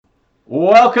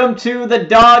Welcome to the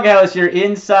Doghouse, your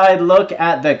inside look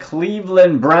at the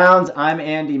Cleveland Browns. I'm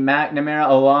Andy McNamara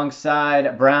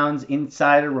alongside Browns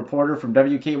insider reporter from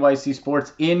WKYC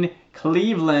Sports in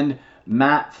Cleveland,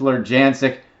 Matt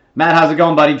Florjancic. Matt, how's it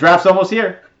going, buddy? Draft's almost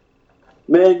here.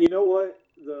 Man, you know what?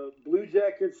 The Blue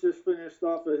Jackets just finished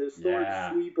off a historic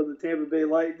Yeah. sweep of the Tampa Bay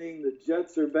Lightning. The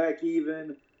Jets are back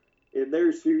even in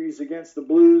their series against the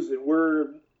Blues, and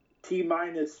we're T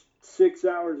minus 6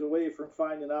 hours away from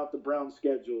finding out the Browns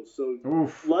schedule. So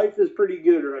Oof. life is pretty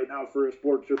good right now for a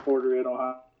sports reporter in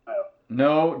Ohio.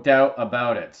 No doubt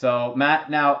about it. So,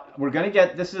 Matt, now we're going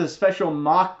to this is a special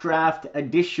mock draft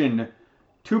edition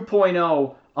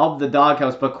 2.0 of the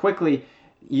Doghouse, but quickly,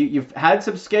 you've had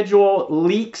some schedule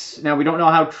leaks. Now, we don't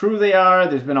know how true they are.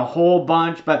 There's been a whole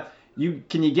bunch, but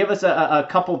can you give us a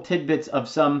couple tidbits of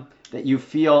some that you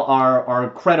feel are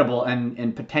credible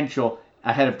and potential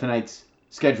ahead of tonight's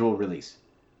schedule release?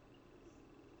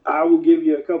 I will give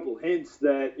you a couple hints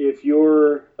that if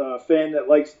you're a fan that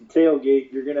likes to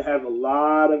tailgate, you're going to have a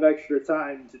lot of extra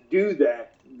time to do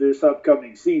that this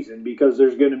upcoming season because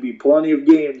there's going to be plenty of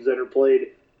games that are played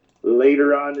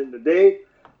later on in the day.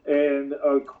 And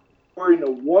according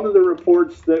to one of the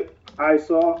reports that I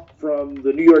saw from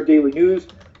the New York Daily News,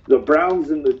 the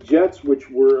Browns and the Jets, which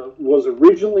was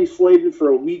originally slated for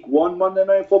a Week 1 Monday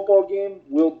Night Football game,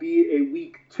 will be a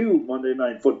Week 2 Monday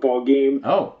Night Football game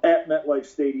at MetLife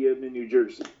Stadium in New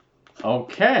Jersey.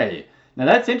 Okay. Now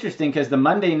that's interesting because the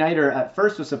Monday Nighter at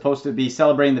first was supposed to be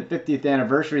celebrating the 50th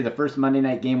anniversary. The first Monday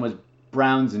night game was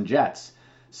Browns and Jets.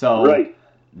 So right.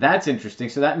 That's interesting.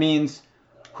 So that means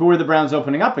who are the Browns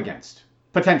opening up against?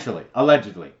 Potentially.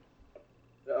 Allegedly.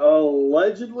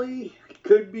 Allegedly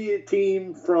could be a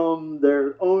team from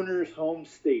their owner's home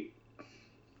state.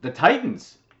 The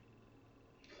Titans.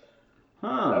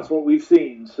 Huh. That's what we've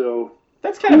seen. So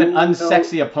that's kind of an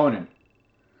unsexy opponent.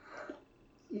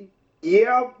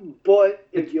 Yeah, but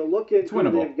if you look at who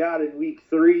they've got in Week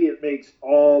 3, it makes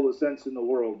all the sense in the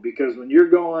world because when you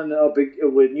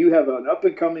have an up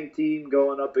and coming team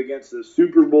going up against a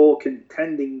Super Bowl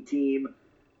contending team,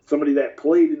 somebody that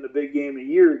played in the big game a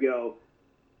year ago,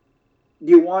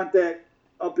 you want that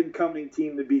up and coming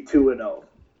team to be 2-0.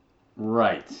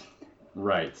 Right.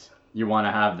 You want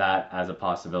to have that as a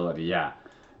possibility, yeah.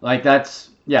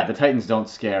 The Titans don't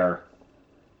scare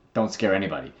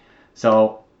anybody.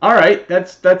 So, all right,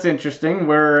 that's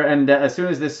interesting. As soon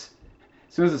as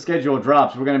the schedule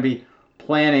drops, we're going to be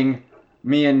planning.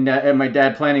 Me and my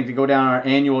dad planning to go down our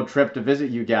annual trip to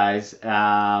visit you guys,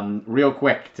 real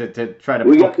quick to try to.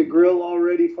 We got the grill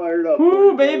already fired up.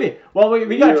 Ooh, baby! Well,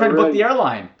 we got to try to book the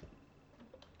airline.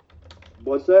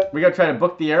 What's that? We got to try to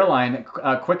book the airline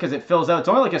quick as it fills out. It's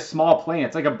only like a small plane.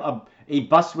 It's like a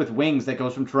bus with wings that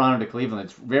goes from Toronto to Cleveland.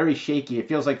 It's very shaky. It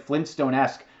feels like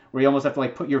Flintstone-esque, where you almost have to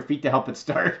put your feet to help it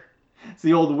start. It's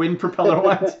the old wind propeller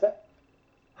ones.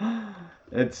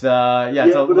 It's a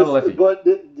little iffy. But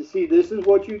see, this is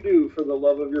what you do for the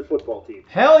love of your football team.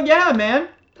 Hell yeah, man!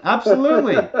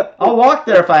 Absolutely. I'll walk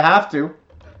there if I have to.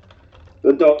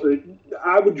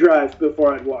 I would drive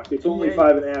before I'd walk. It's only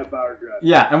 5.5 hour drive.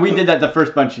 Yeah, and we did that the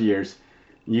first bunch of years.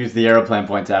 Use the airplane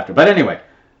points after. But anyway,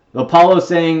 Apollo's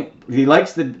saying he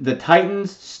likes the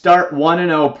Titans start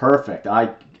 1-0 perfect.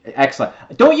 Excellent.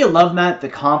 Don't you love, Matt, the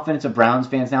confidence of Browns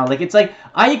fans now? It's like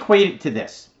I equate it to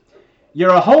this.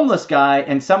 You're a homeless guy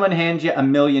and someone hands you $1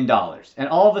 million. And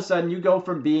all of a sudden you go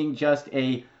from being just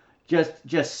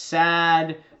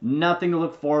sad, nothing to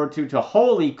look forward to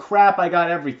holy crap, I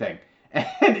got everything.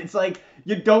 And it's like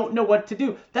you don't know what to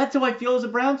do. That's how I feel as a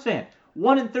Browns fan.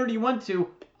 1-31 to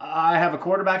I have a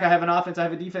quarterback, I have an offense, I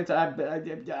have a defense.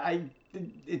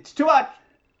 It's too much,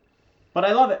 but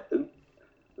I love it.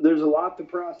 There's a lot to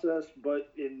process, but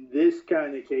in this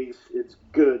kind of case, it's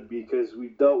good because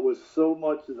we've dealt with so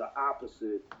much of the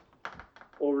opposite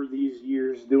over these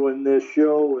years doing this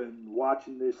show and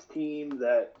watching this team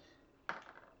that,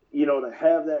 to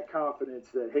have that confidence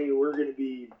that, hey, we're going to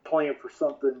be playing for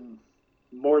something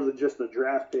more than just a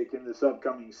draft pick in this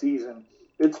upcoming season.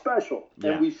 It's special,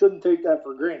 and we shouldn't take that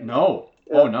for granted. No.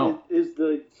 Oh, no. Is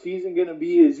the season going to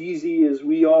be as easy as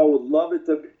we all would love it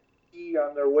to be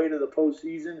on their way to the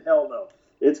postseason? Hell no.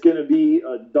 It's going to be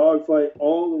a dogfight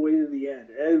all the way to the end,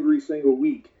 every single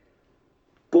week.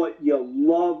 But you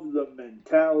love the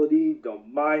mentality, the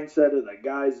mindset of the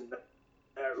guys in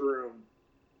that room.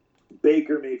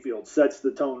 Baker Mayfield sets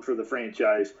the tone for the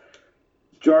franchise.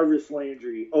 Jarvis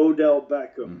Landry, Odell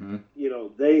Beckham,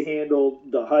 they handle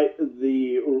the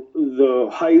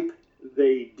hype,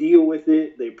 they deal with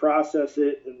it, they process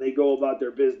it, and they go about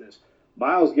their business.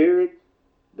 Myles Garrett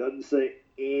doesn't say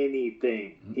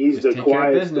anything. He's the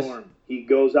quiet storm. He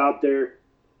goes out there,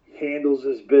 handles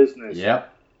his business.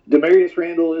 Yep. Demarius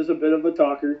Randall is a bit of a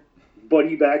talker, but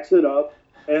he backs it up.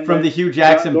 And From the Hugh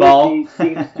Jackson ball.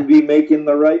 seems to be making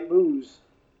the right moves.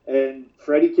 And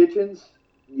Freddie Kitchens,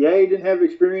 he didn't have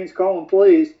experience calling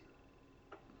plays.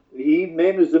 He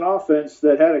managed an offense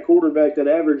that had a quarterback that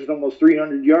averaged almost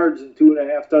 300 yards and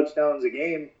 2.5 touchdowns a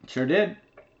game. Sure did.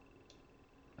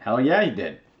 Hell yeah, he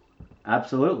did.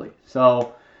 Absolutely.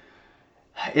 So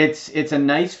it's a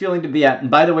nice feeling to be at.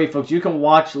 And by the way, folks, you can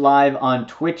watch live on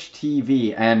Twitch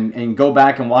TV and go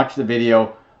back and watch the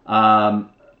video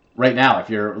right now. If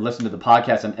you're listening to the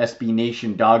podcast on SB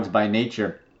Nation Dogs by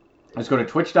Nature, let's go to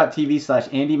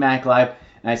twitch.tv/AndyMacLive.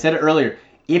 And I said it earlier,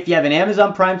 if you have an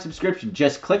Amazon Prime subscription,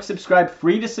 just click subscribe.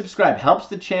 Free to subscribe. Helps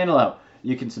the channel out.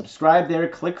 You can subscribe there,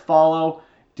 click follow,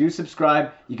 do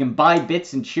subscribe. You can buy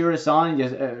bits and cheer us on.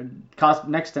 You cost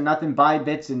next to nothing. Buy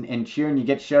bits and cheer, and you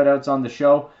get shout outs on the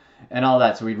show and all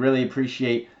that. So we'd really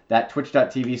appreciate that.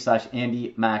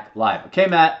 Twitch.tv/AndyMacLive. Okay,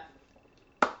 Matt.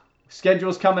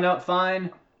 Schedule's coming out fine,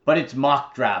 but it's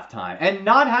mock draft time. And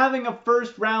not having a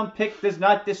first round pick does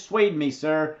not dissuade me,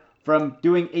 sir, from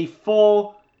doing a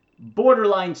full,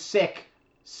 borderline sick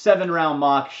 7-round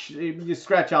mock. You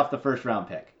scratch off the first round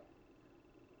pick.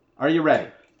 Are you ready?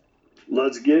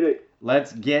 Let's get it.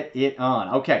 Let's get it on.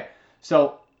 Okay,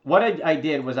 so what I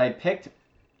did was I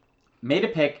made a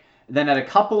pick, then had a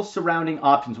couple surrounding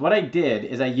options. What I did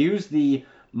is I used the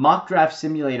mock draft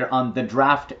simulator on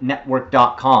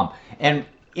thedraftnetwork.com, and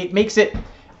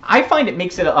I find it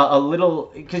makes it a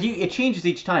little, because it changes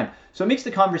each time, so it makes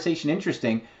the conversation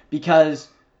interesting, because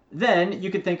then you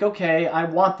could think, okay, I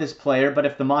want this player, but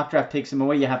if the mock draft takes him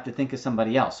away, you have to think of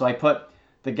somebody else. So I put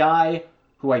the guy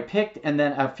who I picked and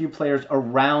then a few players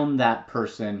around that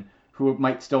person who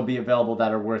might still be available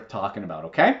that are worth talking about,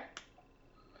 okay?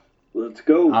 Let's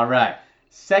go. All right.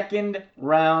 Second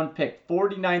round pick,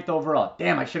 49th overall.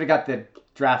 Damn, I should have got the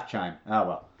draft chime. Oh,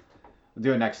 well. We'll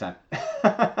do it next time.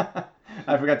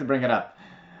 I forgot to bring it up.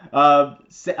 So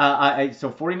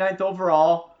 49th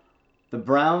overall, the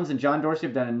Browns and John Dorsey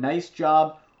have done a nice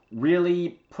job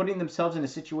really putting themselves in a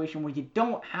situation where you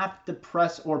don't have to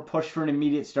press or push for an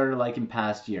immediate starter like in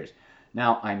past years.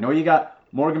 Now, I know you got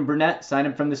Morgan Burnett signed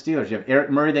up from the Steelers. You have Eric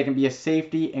Murray that can be a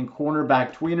safety and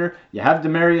cornerback tweener. You have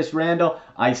Demarius Randall.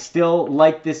 I still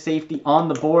like this safety on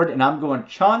the board, and I'm going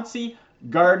Chauncey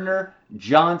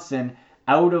Gardner-Johnson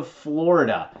out of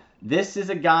Florida. This is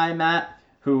a guy, Matt,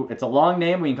 who, it's a long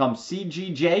name. We can call him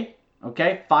CGJ,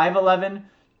 okay? 5'11",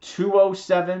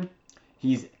 207.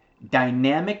 He's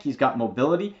dynamic. He's got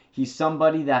mobility. He's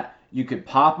somebody that you could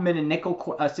pop him in a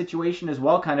nickel situation as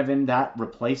well, kind of in that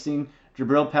replacing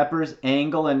Jabril Peppers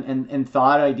angle and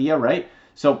thought idea, right?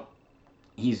 So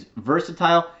he's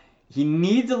versatile. He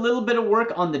needs a little bit of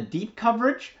work on the deep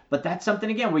coverage, but that's something,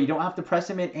 again, where you don't have to press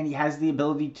him in, and he has the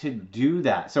ability to do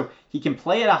that. So he can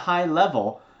play at a high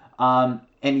level, and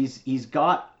he's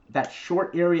got that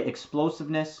short area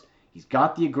explosiveness. He's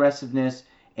got the aggressiveness,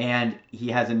 and he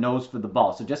has a nose for the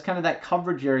ball. So just kind of that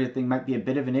coverage area thing might be a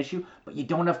bit of an issue, but you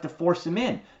don't have to force him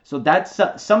in. So that's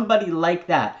somebody like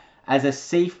that as a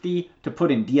safety to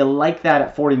put in. Do you like that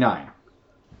at 49?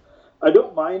 I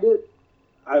don't mind it.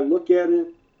 I look at it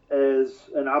as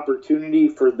an opportunity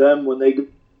for them when they go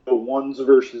ones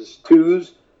versus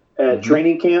twos at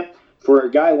training camp, for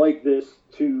a guy like this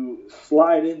to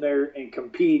slide in there and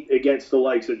compete against the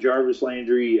likes of Jarvis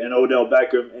Landry and Odell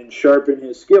Beckham and sharpen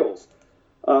his skills.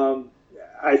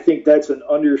 I think that's an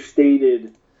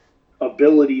understated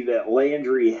ability that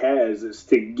Landry has, is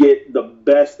to get the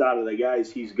best out of the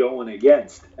guys he's going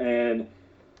against. And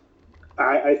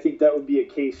I think that would be a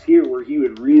case here where he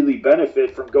would really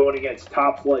benefit from going against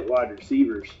top flight wide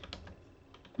receivers.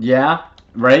 Yeah,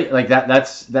 right? Like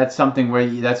that's something where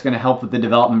that's going to help with the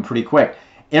development pretty quick.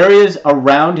 Areas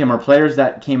around him, or players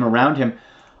that came around him,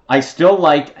 I still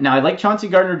like. Now, I like Chauncey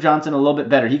Gardner-Johnson a little bit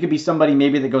better. He could be somebody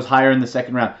maybe that goes higher in the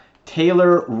second round.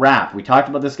 Taylor Rapp. We talked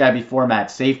about this guy before,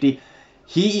 Matt. Safety.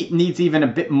 He needs even a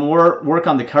bit more work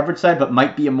on the coverage side, but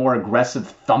might be a more aggressive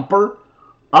thumper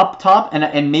up top.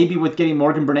 And maybe with getting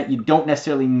Morgan Burnett, you don't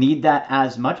necessarily need that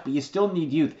as much, but you still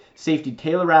need youth. Safety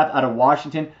Taylor Rapp out of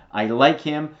Washington. I like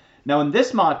him. Now, in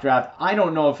this mock draft, I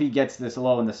don't know if he gets this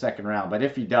low in the second round, but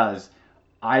if he does,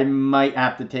 I might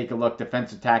have to take a look.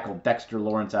 Defensive tackle Dexter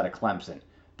Lawrence out of Clemson.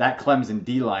 That Clemson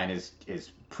D-line is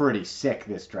pretty sick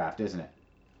this draft, isn't it?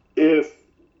 If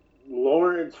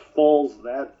Lawrence falls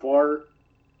that far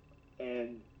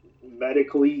and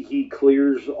medically he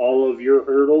clears all of your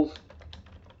hurdles,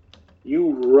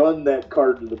 you run that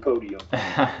card to the podium.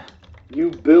 You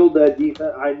build that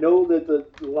defense. I know that the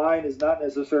line is not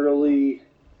necessarily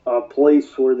a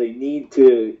place where they need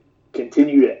to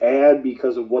continue to add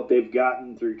because of what they've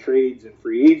gotten through trades and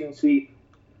free agency.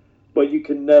 But you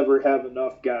can never have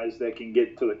enough guys that can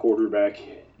get to the quarterback.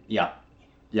 Yeah.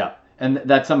 Yeah. And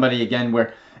that's somebody, again,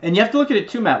 where... And you have to look at it,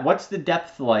 too, Matt. What's the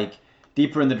depth like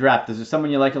deeper in the draft? Is there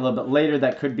someone you like a little bit later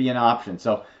that could be an option?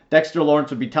 So Dexter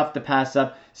Lawrence would be tough to pass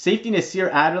up. Safety Nasir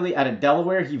Adderley out of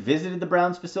Delaware. He visited the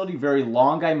Browns facility. Very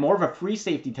long guy. More of a free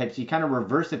safety type, so you kind of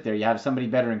reverse it there. You have somebody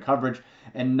better in coverage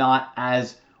and not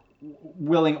as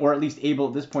willing or at least able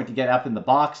at this point to get up in the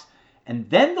box. And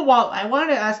then I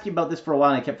wanted to ask you about this for a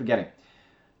while and I kept forgetting.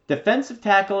 Defensive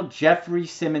tackle Jeffrey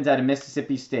Simmons out of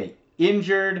Mississippi State.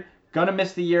 Injured, gonna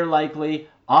miss the year likely.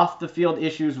 Off the field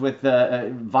issues with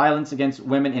violence against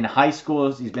women in high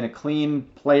schools. He's been a clean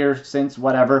player since,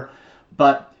 whatever.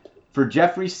 But for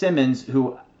Jeffrey Simmons,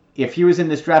 who, if he was in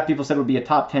this draft, people said would be a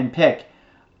top 10 pick.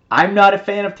 I'm not a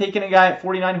fan of taking a guy at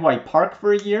 49 who I park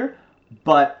for a year.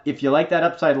 But if you like that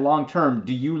upside long term,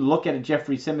 do you look at a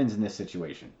Jeffrey Simmons in this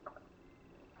situation?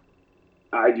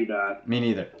 I do not. Me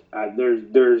neither.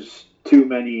 There's too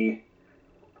many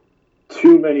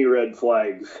red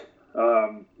flags,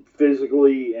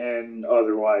 physically and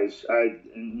otherwise.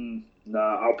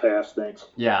 I'll pass. Thanks.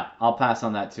 Yeah, I'll pass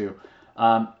on that too.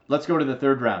 Let's go to the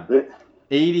third round.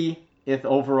 80th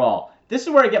overall. This is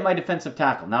where I get my defensive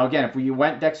tackle. Now again, if you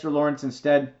went Dexter Lawrence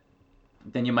instead,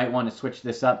 then you might want to switch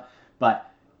this up.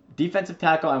 But defensive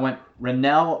tackle, I went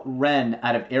Renell Wren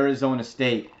out of Arizona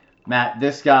State. Matt,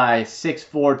 this guy,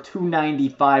 6'4",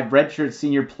 295, redshirt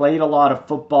senior, played a lot of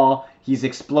football. He's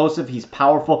explosive. He's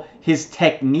powerful. His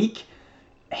technique,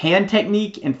 hand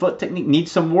technique and foot technique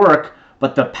needs some work,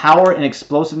 but the power and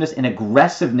explosiveness and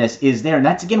aggressiveness is there. And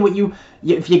that's, again, what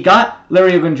if you got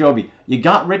Larry Ogunjobi, you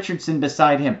got Richardson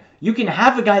beside him, you can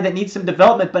have a guy that needs some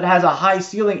development but has a high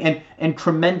ceiling and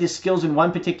tremendous skills in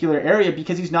one particular area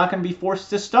because he's not going to be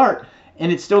forced to start.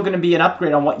 And it's still going to be an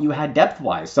upgrade on what you had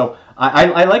depth-wise. So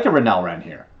I like a Renell Wren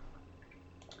here.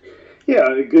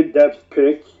 Yeah, a good depth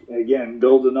pick. Again,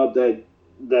 building up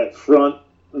that front,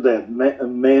 that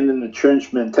man in the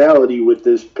trench mentality with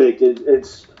this pick.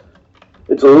 It's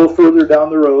a little further down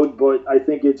the road, but I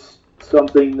think it's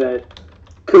something that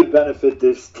could benefit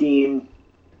this team,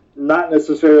 not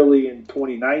necessarily in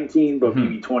 2019, but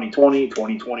maybe 2020,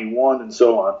 2021, and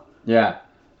so on. Yeah.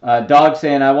 Dog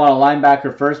saying, I want a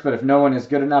linebacker first, but if no one is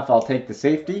good enough, I'll take the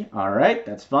safety. All right,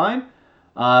 that's fine.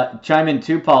 Chime in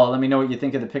too, Paula. Let me know what you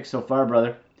think of the pick so far,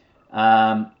 brother.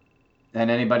 And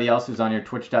anybody else who's on your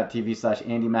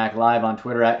twitch.tv/AndyMacLive, on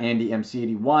Twitter at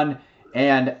AndyMC81,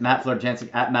 and Matt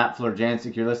Florjancic at Matt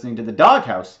Florjancic. You're listening to The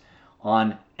Doghouse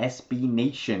on SB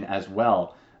Nation as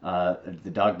well,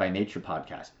 the Dog by Nature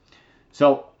podcast.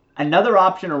 So another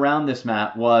option around this,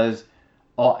 Matt, was...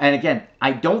 Oh, and again,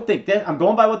 I don't think that I'm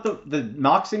going by what the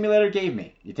mock simulator gave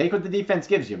me. You take what the defense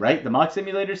gives you, right? The mock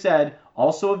simulator said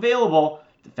also available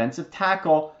defensive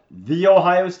tackle, The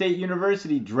Ohio State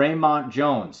University, Draymond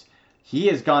Jones. He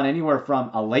has gone anywhere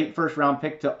from a late first round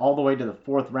pick to all the way to the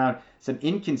fourth round. Some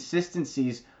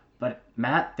inconsistencies, but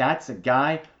Matt, that's a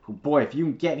guy who, boy, if you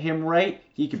can get him right,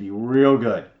 he could be real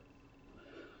good.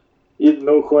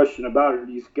 No question about it.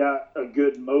 He's got a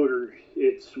good motor.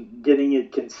 It's getting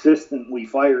it consistently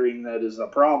firing that is a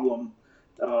problem.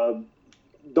 Don't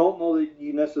know that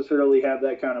you necessarily have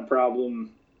that kind of problem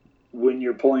when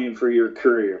you're playing for your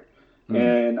career.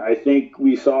 And I think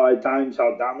we saw at times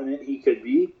how dominant he could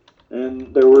be,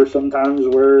 and there were some times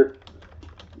where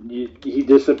he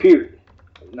disappeared.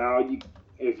 Now,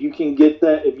 if you can get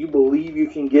that, if you believe you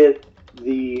can get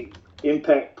the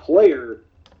impact player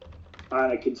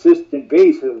on a consistent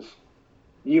basis,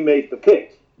 you make the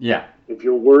pick. Yeah. If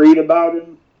you're worried about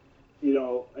him,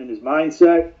 and his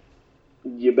mindset,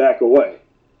 you back away.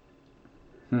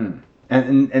 And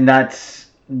that's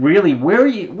really where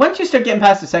once you start getting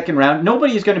past the second round,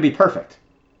 nobody is going to be perfect,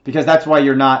 because that's why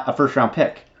you're not a first round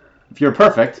pick. If you're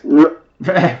perfect,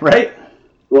 right?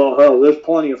 Well, hell, there's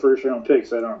plenty of first round picks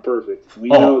that aren't perfect. We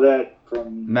know that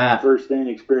from first-hand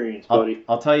experience, buddy.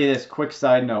 I'll tell you this, quick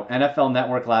side note. NFL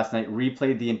Network last night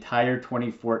replayed the entire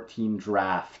 2014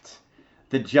 draft.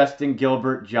 The Justin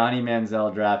Gilbert, Johnny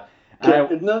Manziel draft. No.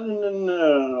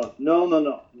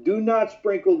 Do not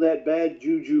sprinkle that bad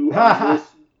juju on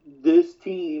this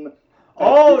team.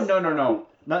 No.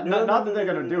 Not that they're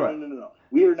going to do it. No.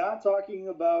 We are not talking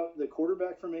about the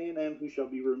quarterback from A&M who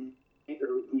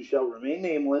shall remain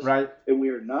nameless. Right. And we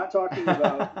are not talking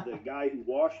about the guy who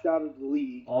washed out of the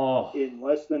league in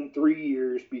less than 3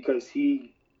 years because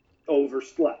he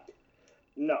overslept.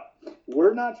 No.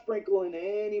 We're not sprinkling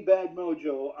any bad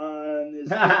mojo on this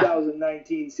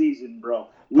 2019 season, bro.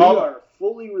 We are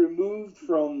fully removed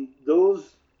from those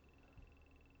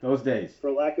Those days.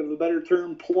 for lack of a better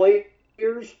term,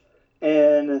 players,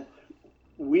 and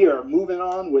we are moving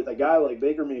on with a guy like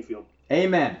Baker Mayfield.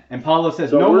 Amen. And Paulo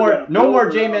says, So no we're more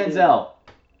gonna Jay build around Manziel.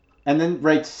 And then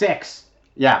rate 6.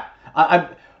 Yeah.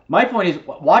 My point is,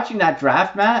 watching that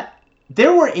draft, Matt,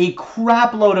 there were a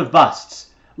crap load of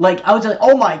busts. Like, I was like,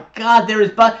 oh my God, there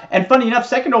is bust. And funny enough,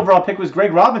 second overall pick was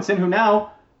Greg Robinson, who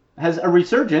now has a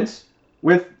resurgence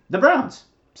with the Browns.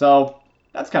 So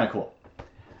that's kind of cool.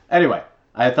 Anyway,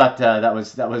 I thought that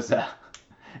was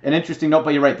an interesting note,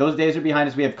 but you're right. Those days are behind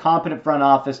us. We have competent front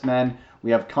office men.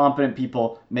 We have competent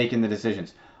people making the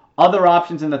decisions. Other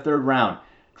options in the third round.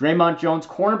 Draymond Jones,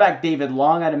 cornerback David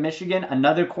Long out of Michigan,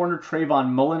 another corner Trayvon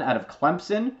Mullen out of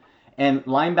Clemson, and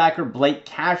linebacker Blake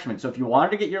Cashman. So if you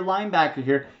wanted to get your linebacker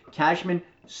here, Cashman,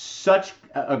 such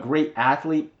a great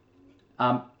athlete.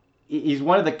 He's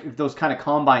one of those kind of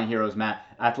combine heroes, Matt.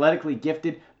 Athletically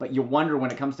gifted, but you wonder when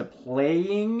it comes to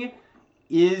playing,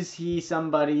 is he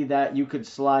somebody that you could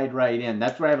slide right in?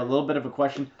 That's where I have a little bit of a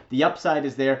question. The upside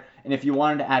is there, and if you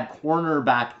wanted to add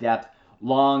cornerback depth,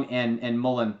 Long and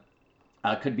Mullen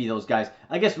could be those guys.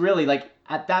 I guess really, like,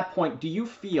 at that point, do you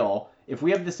feel, if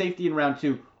we have the safety in round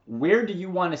 2, where do you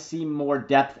want to see more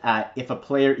depth at if a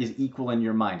player is equal in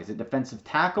your mind? Is it defensive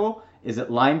tackle? Is it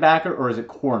linebacker? Or is it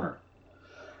corner?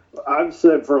 I've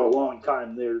said for a long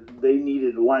time they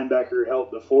needed linebacker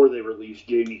help before they released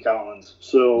Jamie Collins.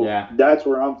 So That's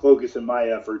where I'm focusing my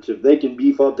efforts. If they can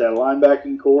beef up that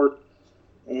linebacking core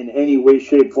in any way,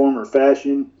 shape, form, or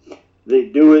fashion, they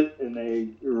do it and they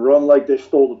run like they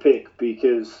stole the pick,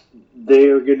 because they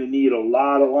are going to need a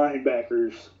lot of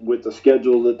linebackers with the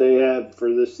schedule that they have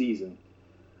for this season.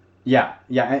 Yeah,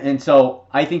 and so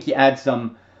I think you add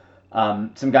some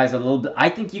guys a little bit. I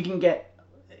think you can get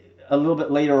a little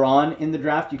bit later on in the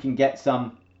draft. You can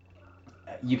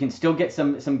still get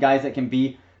some guys that can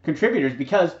be contributors,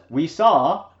 because we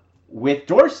saw with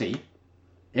Dorsey,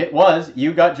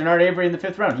 you got Jannard Avery in the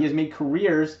 5th round. He has made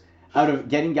careers out of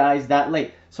getting guys that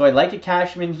late. So I like a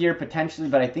Cashman here potentially,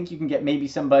 but I think you can get maybe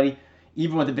somebody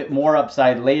even with a bit more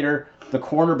upside later. The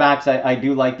cornerbacks I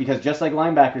do like, because just like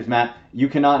linebackers, Matt, you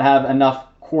cannot have enough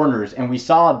corners. And we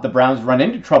saw the Browns run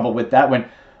into trouble with that when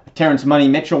Terrence Money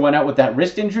Mitchell went out with that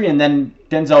wrist injury, and then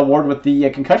Denzel Ward with the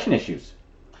concussion issues.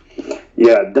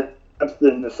 Yeah, depth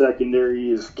in the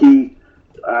secondary is key.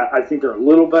 I think they're a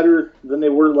little better than they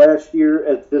were last year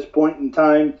at this point in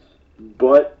time,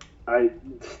 but I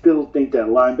still think that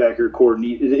linebacker core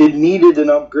needed an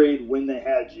upgrade when they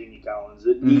had Jamie Collins.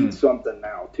 It needs something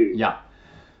now, too. Yeah.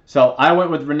 So I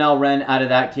went with Renell Wren out of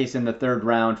that case in the 3rd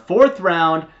round. 4th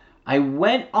round, I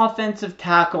went offensive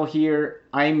tackle here.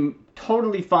 I'm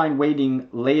totally fine waiting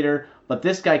later, but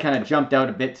this guy kind of jumped out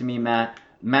a bit to me, Matt.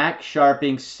 Max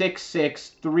Sharping,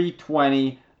 6'6",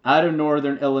 320, out of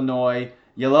Northern Illinois.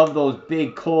 You love those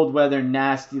big, cold weather,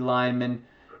 nasty linemen,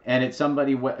 and it's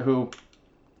somebody who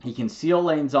he can seal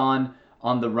lanes on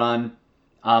the run.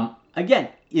 Again,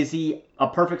 is he a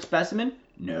perfect specimen?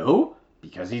 No,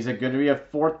 because he's going to be a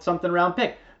 4th-something round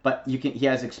pick. But he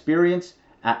has experience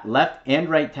at left and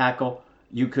right tackle.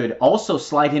 You could also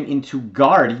slide him into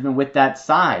guard, even with that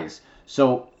size.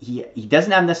 So he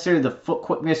doesn't have necessarily the foot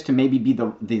quickness to maybe be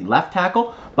the left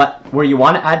tackle, but where you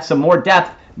want to add some more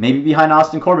depth, maybe behind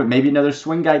Austin Corbett, maybe another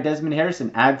swing guy, Desmond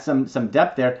Harrison, add some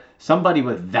depth there. Somebody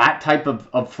with that type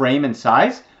of frame and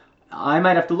size, I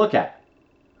might have to look at.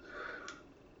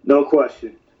 No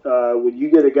question. When you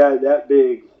get a guy that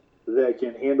big that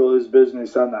can handle his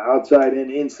business on the outside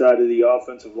and inside of the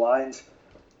offensive lines,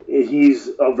 he's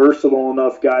a versatile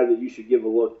enough guy that you should give a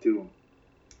look to him.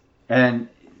 And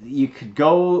you could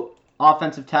go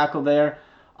offensive tackle there.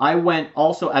 I went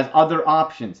also as other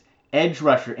options, edge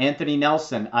rusher Anthony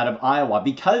Nelson out of Iowa,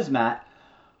 because, Matt,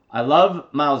 I love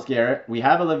Myles Garrett. We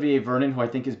have Olivier Vernon, who I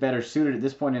think is better suited at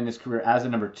this point in his career as a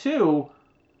number 2.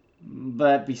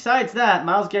 But besides that,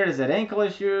 Myles Garrett has that ankle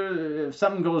issue. If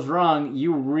something goes wrong,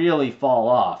 you really fall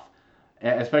off.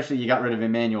 Especially you got rid of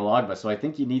Emmanuel Ogbah, so I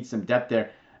think you need some depth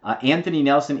there. Anthony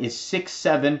Nelson is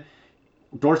 6'7".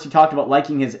 Dorsey talked about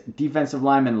liking his defensive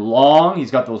lineman long.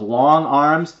 He's got those long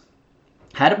arms.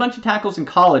 Had a bunch of tackles in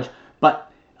college,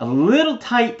 but a little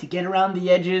tight to get around the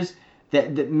edges.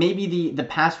 That maybe the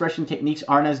pass rushing techniques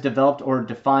aren't as developed or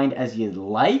defined as you'd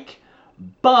like,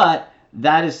 but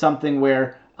that is something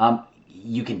where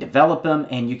you can develop him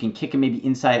and you can kick him maybe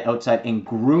inside, outside, and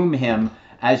groom him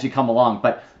as you come along.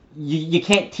 But you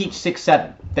can't teach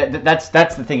 6'7".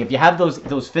 That's the thing. If you have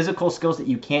those physical skills that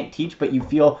you can't teach, but you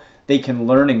feel they can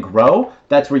learn and grow,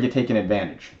 that's where you take an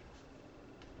advantage.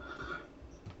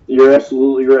 You're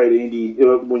absolutely right, Andy.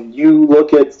 When you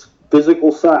look at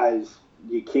physical size,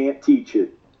 you can't teach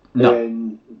it. No.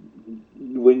 And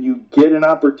when you get an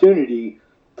opportunity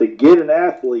to get an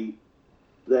athlete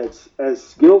that's as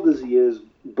skilled as he is,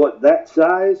 but that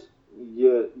size,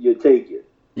 you take it.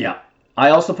 Yeah.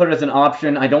 I also put it as an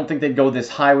option. I don't think they'd go this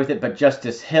high with it, but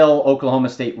Justice Hill, Oklahoma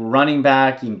State running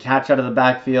back. He can catch out of the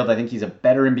backfield. I think he's a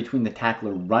better in between the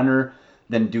tackler runner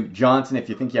than Duke Johnson if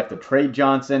you think you have to trade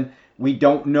Johnson. We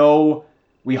don't know.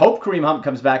 We hope Kareem Hunt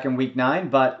comes back in week 9,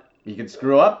 but he could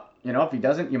screw up. If he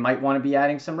doesn't, you might want to be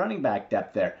adding some running back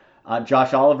depth there.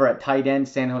 Josh Oliver at tight end,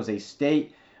 San Jose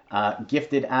State.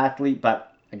 Gifted athlete,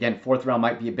 but again, 4th round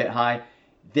might be a bit high.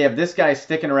 They have this guy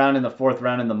sticking around in the 4th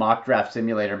round in the mock draft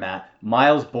simulator, Matt.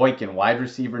 Miles Boykin, wide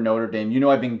receiver, Notre Dame.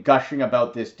 I've been gushing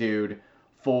about this dude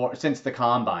since the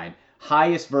combine.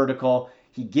 Highest vertical.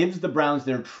 He gives the Browns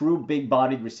their true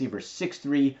big-bodied receiver,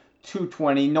 6'3",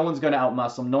 220. No one's going to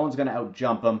outmuscle him. No one's going to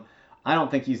outjump him. I don't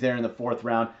think he's there in the 4th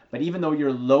round. But even though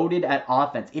you're loaded at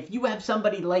offense, if you have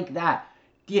somebody like that,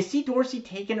 do you see Dorsey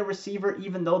taking a receiver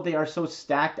even though they are so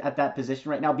stacked at that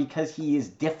position right now because he is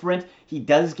different? He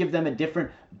does give them a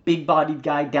different big-bodied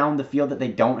guy down the field that they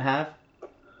don't have?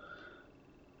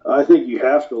 I think you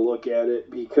have to look at it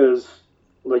because,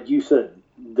 like you said,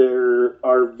 there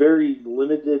are very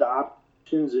limited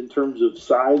options in terms of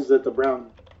size that the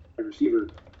Browns receiver,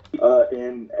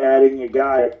 and adding a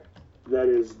guy that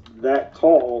is that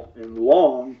tall and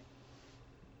long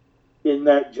in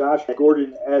that Josh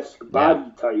Gordon-esque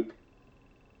body type,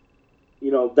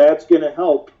 that's going to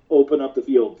help open up the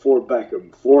field for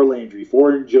Beckham, for Landry,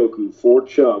 for Njoku, for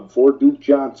Chubb, for Duke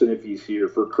Johnson if he's here,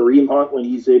 for Kareem Hunt when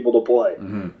he's able to play.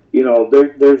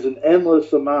 Mm-hmm. There's an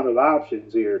endless amount of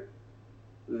options here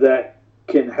that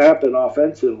can happen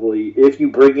offensively if you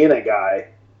bring in a guy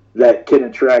that can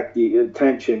attract the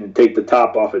attention and take the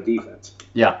top off of defense.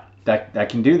 Yeah, that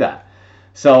can do that.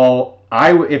 So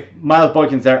if Miles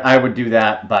Boykin's there, I would do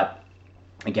that, but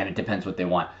again, it depends what they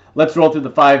want. Let's roll through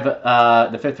the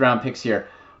 5th round picks here.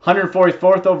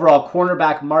 144th overall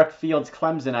cornerback Mark Fields,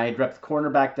 Clemson. I had repped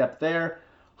cornerback depth there.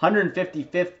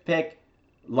 155th pick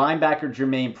linebacker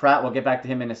Jermaine Pratt. We'll get back to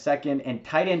him in a second. And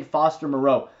tight end Foster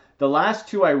Moreau. The last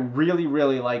two I really,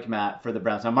 really like, Matt, for the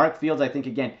Browns. Now, Mark Fields, I think,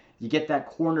 again, you get that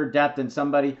corner depth and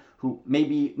somebody who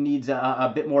maybe needs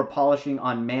a bit more polishing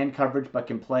on man coverage but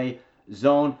can play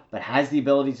zone, but has the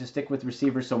ability to stick with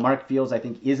receivers. So Mark Fields, I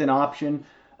think, is an option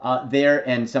there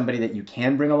and somebody that you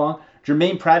can bring along.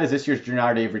 Jermaine Pratt is this year's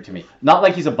Jernard Avery to me. Not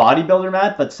like he's a bodybuilder,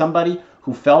 Matt, but somebody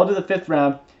who fell to the 5th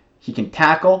round. He can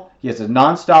tackle. He has a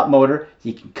nonstop motor.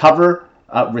 He can cover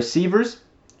receivers,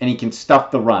 and he can stuff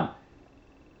the run.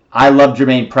 I love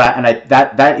Jermaine Pratt, and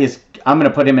I'm going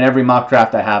to put him in every mock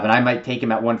draft I have, and I might take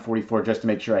him at 144 just to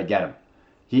make sure I get him.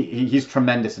 He's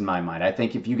tremendous in my mind. I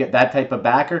think if you get that type of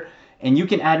backer, and you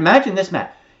can add, imagine this,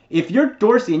 Matt. If you're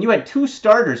Dorsey and you had 2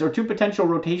 starters or 2 potential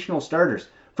rotational starters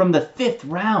from the 5th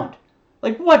round,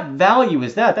 like what value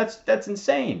is that? That's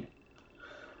insane.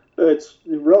 It's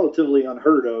relatively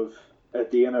unheard of at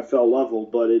the NFL level,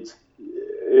 but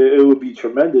it would be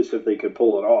tremendous if they could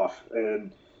pull it off.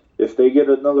 And if they get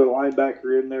another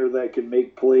linebacker in there that can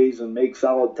make plays and make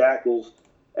solid tackles,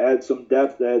 add some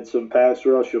depth, add some pass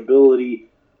rush ability,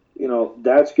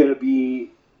 that's going to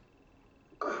be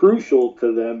crucial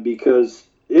to them because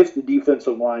if the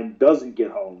defensive line doesn't get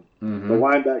home, mm-hmm. the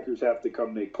linebackers have to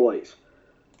come make plays.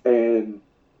 And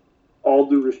all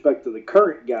due respect to the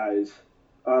current guys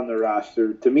on the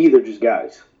roster, to me, they're just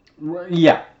guys.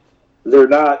 Yeah. They're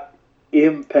not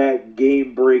impact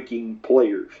game-breaking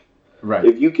players. Right.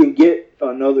 If you can get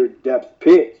another depth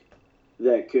pick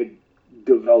that could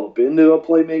develop into a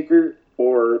playmaker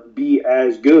or be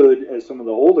as good as some of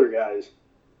the older guys,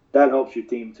 that helps your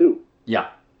team too. Yeah,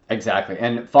 exactly.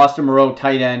 And Foster Moreau,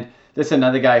 tight end, this is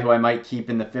another guy who I might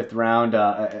keep in the 5th round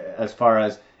as far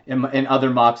as in other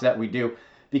mocks that we do,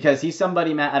 because he's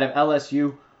somebody, Matt, out of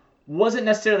LSU, wasn't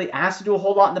necessarily asked to do a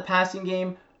whole lot in the passing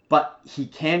game, but he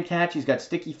can catch. He's got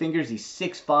sticky fingers. He's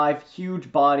 6'5",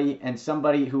 huge body, and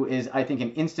somebody who is, I think,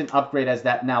 an instant upgrade as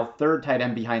that now 3rd tight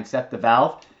end behind Seth the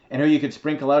Valve, and who you could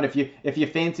sprinkle out if you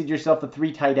fancied yourself a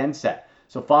 3 tight end set.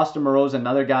 So Foster Moreau's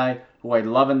another guy who I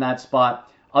love in that spot.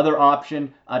 Other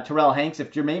option, Terrell Hanks.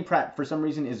 If Jermaine Pratt for some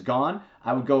reason is gone,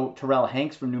 I would go Terrell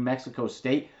Hanks from New Mexico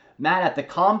State. Matt, at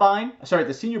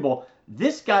the Senior Bowl,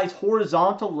 this guy's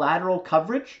horizontal lateral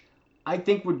coverage, I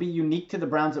think, would be unique to the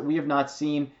Browns that we have not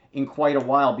seen in quite a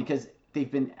while because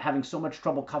they've been having so much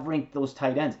trouble covering those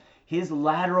tight ends. His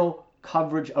lateral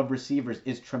coverage of receivers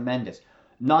is tremendous.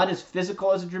 Not as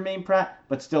physical as a Jermaine Pratt,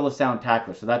 but still a sound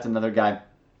tackler. So that's another guy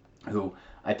who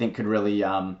I think could really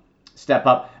step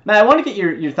up. Matt, I want to get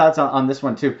your thoughts on this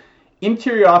one too.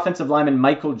 Interior offensive lineman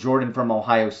Michael Jordan from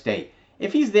Ohio State.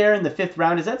 if he's there in the 5th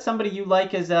round, is that somebody you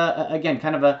like as, again,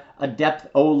 kind of a depth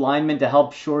O lineman to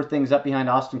help shore things up behind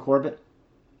Austin Corbett?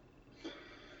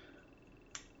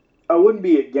 I wouldn't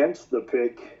be against the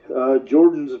pick.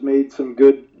 Jordan's made some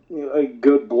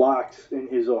good blocks in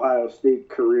his Ohio State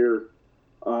career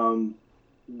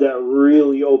that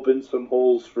really opened some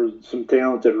holes for some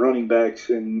talented running backs,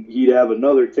 and he'd have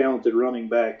another talented running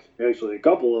back, actually a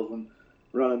couple of them,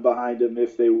 running behind him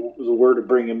if they were to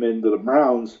bring him into the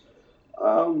Browns.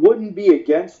 Wouldn't be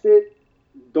against it.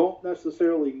 Don't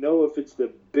necessarily know if it's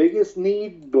the biggest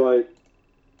need, but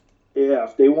yeah,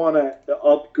 if they want to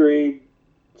upgrade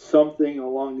something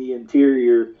along the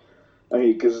interior, I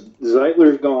mean, because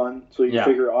Zeitler's gone, so you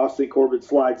figure Austin Corbett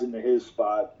slides into his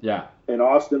spot. Yeah. And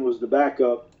Austin was the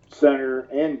backup center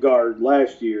and guard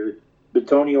last year.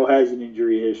 Bitonio has an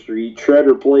injury history.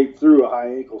 Treader played through a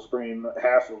high ankle sprain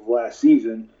half of last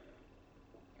season.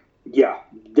 Yeah,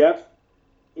 depth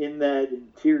in that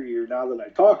interior, now that I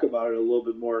talk about it a little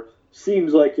bit more,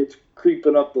 seems like it's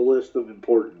creeping up the list of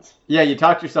importance. Yeah, you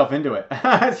talked yourself into it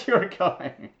as you were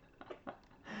going.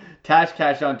 Tash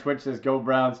Cash on Twitch says, go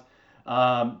Browns.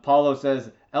 Paulo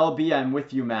says, LB, I'm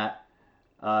with you, Matt.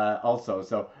 Also,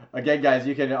 so again, guys,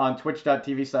 you can on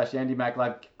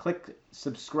twitch.tv/AndyMacLive click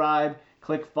subscribe,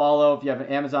 click follow. If you have an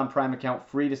Amazon Prime account,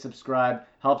 free to subscribe.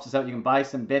 Helps us out. You can buy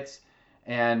some bits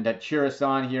and cheer us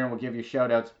on here, and we'll give you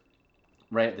shout outs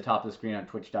right at the top of the screen on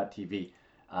twitch.tv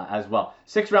as well.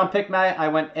 6th round pick, Matt. I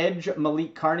went edge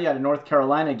Malik Carney out of North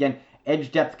Carolina. Again,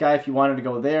 edge depth guy if you wanted to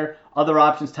go there. Other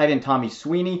options, tight end Tommy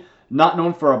Sweeney. Not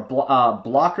known for a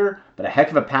blocker, but a heck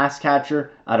of a pass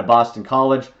catcher out of Boston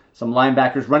College. Some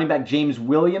linebackers. Running back James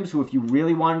Williams, who if you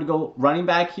really wanted to go running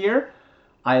back here,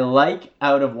 I like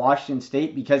out of Washington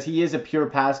State because he is a pure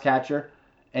pass catcher.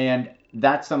 And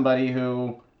that's somebody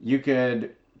who you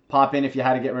could pop in if you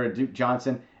had to get rid of Duke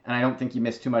Johnson. And I don't think you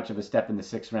missed too much of a step in the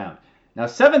 6th round. Now,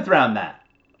 7th round, Matt.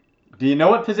 Do you know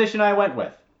what position I went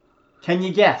with? Can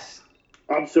you guess?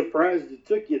 I'm surprised it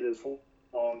took you this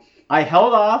long. I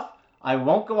held off. I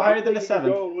won't go higher than a 7th.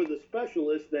 You're going with a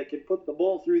specialist that can put the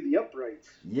ball through the uprights.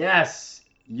 Yes,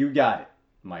 you got it,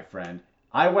 my friend.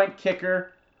 I went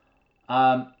kicker,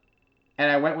 and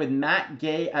I went with Matt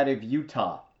Gay out of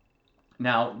Utah.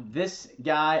 Now, this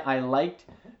guy I liked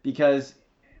because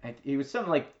he was something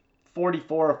like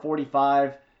 44 or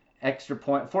 45 extra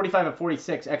point, 45 or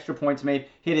 46 extra points made.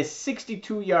 Hit a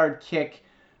 62-yard kick.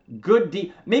 Good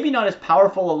deep, maybe not as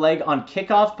powerful a leg on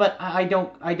kickoffs, but I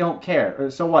don't care.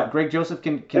 So what? Greg Joseph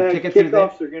can kick it through there.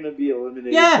 Kickoffs are going to be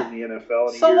eliminated from the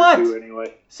NFL in so a year what? or two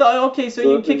anyway. So okay, so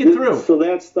you can kick it through. So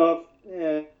that stuff,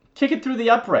 kick it through the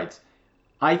uprights.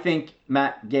 I think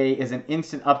Matt Gay is an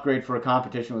instant upgrade for a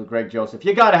competition with Greg Joseph.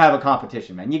 You got to have a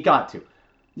competition, man. You got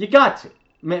to.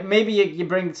 Maybe you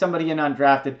bring somebody in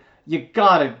undrafted. You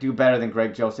got to do better than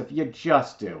Greg Joseph. You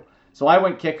just do. So I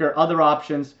went kicker. Other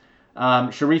options.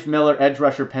 Sharif Miller, edge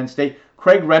rusher, Penn State.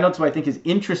 Craig Reynolds, who I think is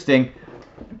interesting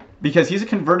because he's a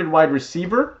converted wide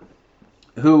receiver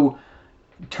who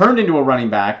turned into a running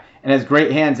back and has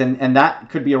great hands, and that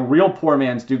could be a real poor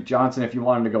man's Duke Johnson if you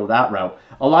wanted to go that route.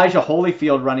 Elijah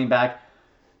Holyfield, running back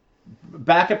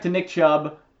up to Nick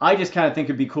Chubb. I just kind of think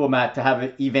it'd be cool, Matt, to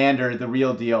have Evander, the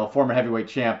real deal, former heavyweight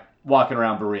champ, walking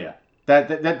around Berea.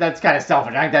 That's kind of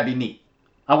selfish. I think that'd be neat.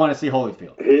 I want to see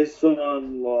Holyfield. His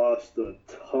son lost a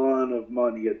ton of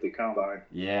money at the combine.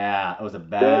 Yeah, it was a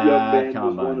bad that young man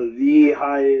combine. Was one of the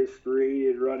highest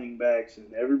rated running backs,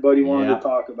 and everybody wanted to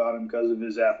talk about him because of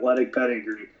his athletic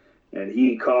pedigree. And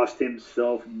he cost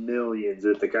himself millions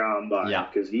at the combine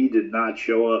because he did not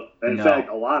show up. In fact,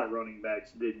 a lot of running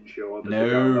backs didn't show up at the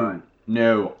combine.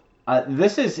 No.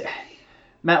 This is...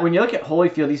 Matt, when you look at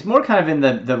Holyfield, he's more kind of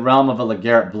in the realm of a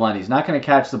LeGarrette Blount. He's not going to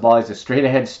catch the ball. He's a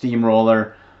straight-ahead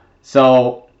steamroller.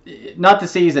 So, not to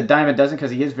say he's a dime a dozen because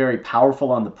he is very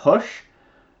powerful on the push.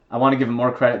 I want to give him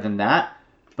more credit than that.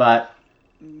 But,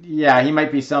 yeah, he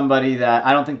might be somebody that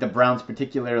I don't think the Browns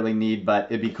particularly need,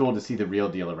 but it'd be cool to see the real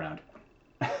deal around.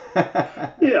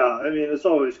 Yeah, I mean, it's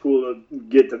always cool to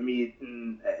get to meet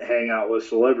and hang out with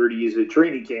celebrities at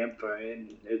training camp. I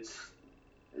mean,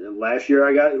 last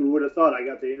year who would have thought I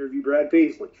got to interview Brad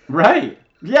Paisley? Right.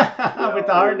 Yeah, with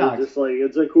the Hard Knocks. Just like,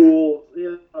 it's a cool,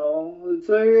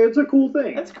 it's a cool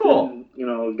thing. That's cool.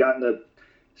 And, gotten to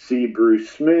see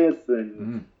Bruce Smith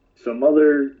and some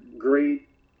other great,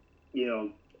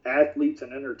 athletes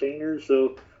and entertainers.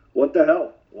 So what the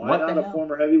hell? Why not a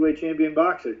former heavyweight champion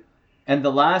boxer? And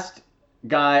the last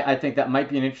guy, I think that might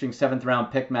be an interesting 7th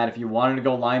round pick, Matt. If you wanted to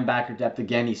go linebacker depth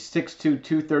again, he's 6'2",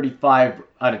 235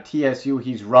 out of TSU.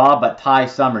 He's raw, but Ty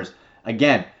Summers.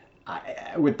 Again,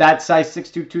 with that size,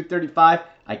 6'2", 235,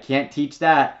 I can't teach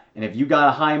that. And if you got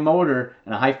a high motor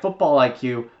and a high football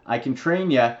IQ, I can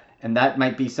train you, and that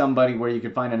might be somebody where you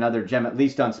could find another gem, at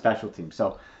least on special teams.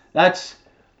 So that's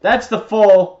the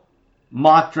full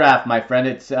mock draft, my friend.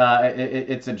 It's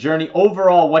a journey.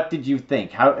 Overall, what did you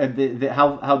think? How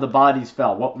the bodies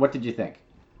fell? What did you think?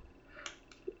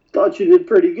 Thought you did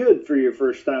pretty good for your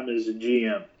first time as a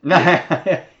GM.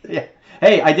 Yeah.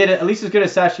 Hey, I did it at least as good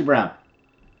as Sashi Brown.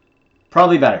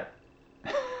 Probably better.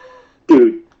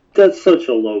 Dude, that's such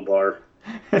a low bar.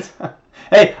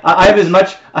 Hey, I have as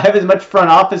much front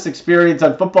office experience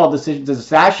on football decisions as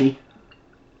Sashi.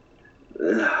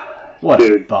 What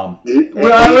Dude. A bum. We're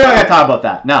not gonna talk about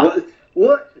that. No.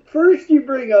 What? First you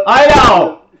bring up I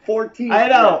know. 14. I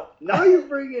know. Now you're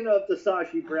bringing up the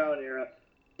Sashi Brown era.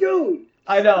 Dude.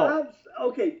 I know.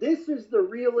 Okay, this is the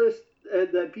realist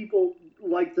that people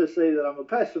like to say that I'm a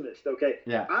pessimist, okay?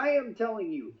 Yeah. I am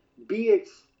telling you, be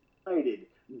excited.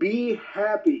 Be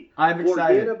happy. I'm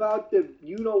excited. Forget about the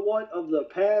you-know-what of the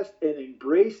past and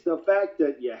embrace the fact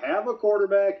that you have a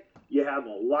quarterback, you have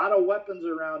a lot of weapons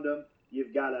around him,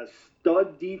 you've got a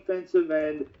stud defensive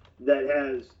end that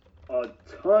has a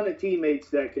ton of teammates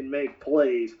that can make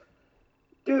plays.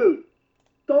 Dude,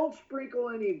 don't sprinkle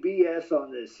any BS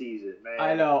on this season, man.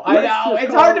 I know. Let's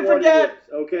It's hard to forget.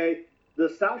 Okay? The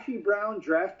Sashi Brown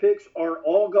draft picks are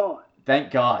all gone.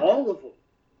 Thank God. All of them.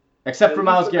 Except for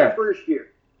Myles Garrett.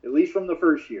 At least from the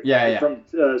first year. Yeah. From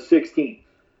 16.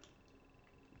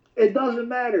 It doesn't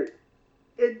matter.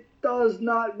 It does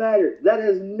not matter. That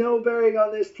has no bearing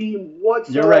on this team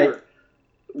whatsoever. You're right.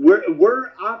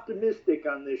 We're optimistic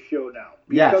on this show now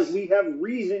because Yes. we have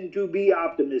reason to be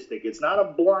optimistic. It's not a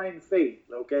blind faith,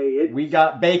 okay? We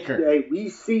got Baker. Hey, we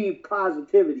see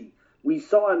positivity. We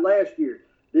saw it last year.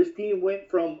 This team went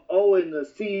from 0 in the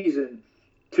season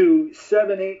to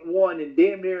 7-8-1 and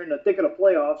damn near in the thick of the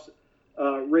playoffs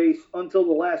race until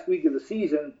the last week of the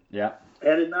season. Yeah.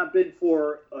 Had it not been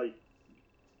for I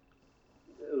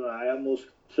almost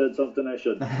said something I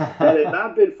shouldn't. Had it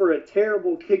not been for a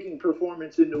terrible kicking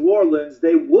performance in New Orleans,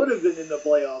 they would have been in the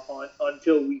playoff hunt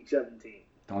until week 17.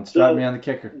 Don't start me on the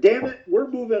kicker. Damn it, we're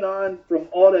moving on from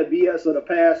all that BS of the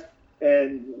past,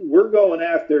 and we're going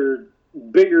after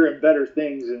bigger and better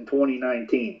things in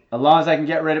 2019. As long as I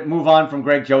can move on from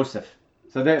Greg Joseph.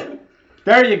 So there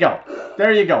you go.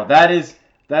 There you go. That is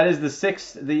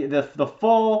the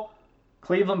full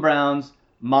Cleveland Browns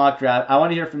mock draft. I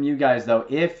want to hear from you guys though.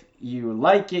 If you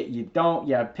like it, you don't,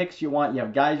 you have picks you want, you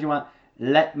have guys you want,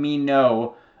 let me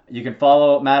know. You can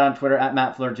follow Matt on Twitter at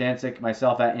MattFleurJancic,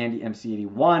 myself at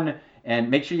AndyMC81,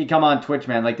 and make sure you come on Twitch,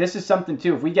 man. Like, this is something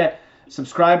too. If we get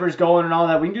subscribers going and all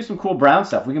that, we can do some cool Brown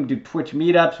stuff. We can do Twitch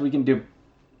meetups. We can do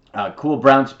cool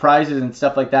Browns prizes and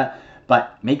stuff like that.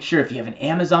 But make sure if you have an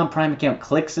Amazon Prime account,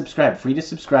 click subscribe. Free to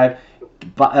subscribe.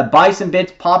 Buy some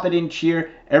bits, pop it in,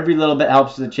 cheer. Every little bit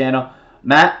helps the channel.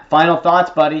 Matt, final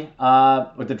thoughts, buddy.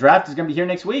 With the draft is going to be here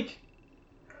next week.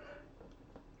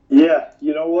 Yeah,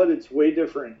 you know what? It's way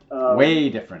different. Way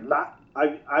different.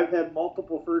 I've had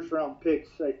multiple first-round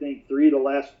picks, I think 3 the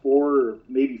last 4 or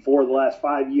maybe 4 the last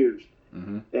 5 years.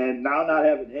 Mm-hmm. And now not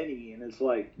having any. And it's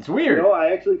like, it's weird. You know,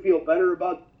 I actually feel better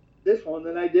about this one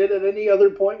than I did at any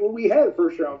other point when we had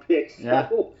first-round picks. Yeah.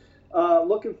 So,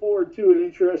 looking forward to an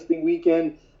interesting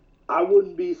weekend. I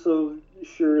wouldn't be so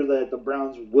sure that the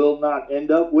Browns will not end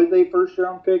up with a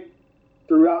first-round pick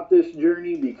throughout this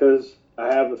journey because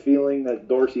I have a feeling that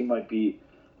Dorsey might be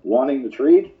wanting to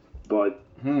trade. But,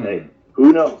 hey,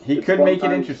 who knows? He could make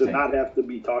it interesting. To not have to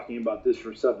be talking about this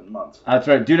for 7 months. That's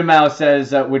right. Dudamau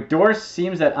says, with Dorsey,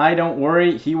 seems that I don't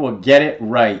worry. He will get it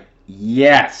right.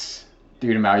 Yes.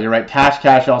 Dudamau, you're right.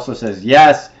 Cash also says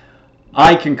yes.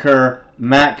 I concur.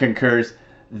 Matt concurs.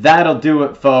 That'll do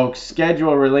it, folks.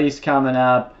 Schedule release coming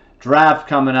up. Draft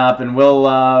coming up. And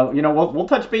we'll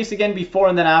touch base again before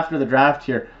and then after the draft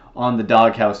here on the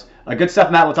Doghouse. Good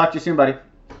stuff, Matt. We'll talk to you soon, buddy.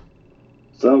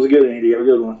 Sounds good, Andy. Have a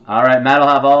good one. All right. Matt will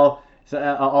have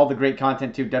all the great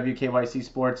content too. WKYC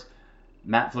Sports.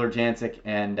 Matt Fleur Jancic.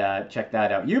 And check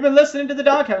that out. You've been listening to the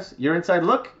Doghouse. Your inside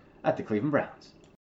look at the Cleveland Browns.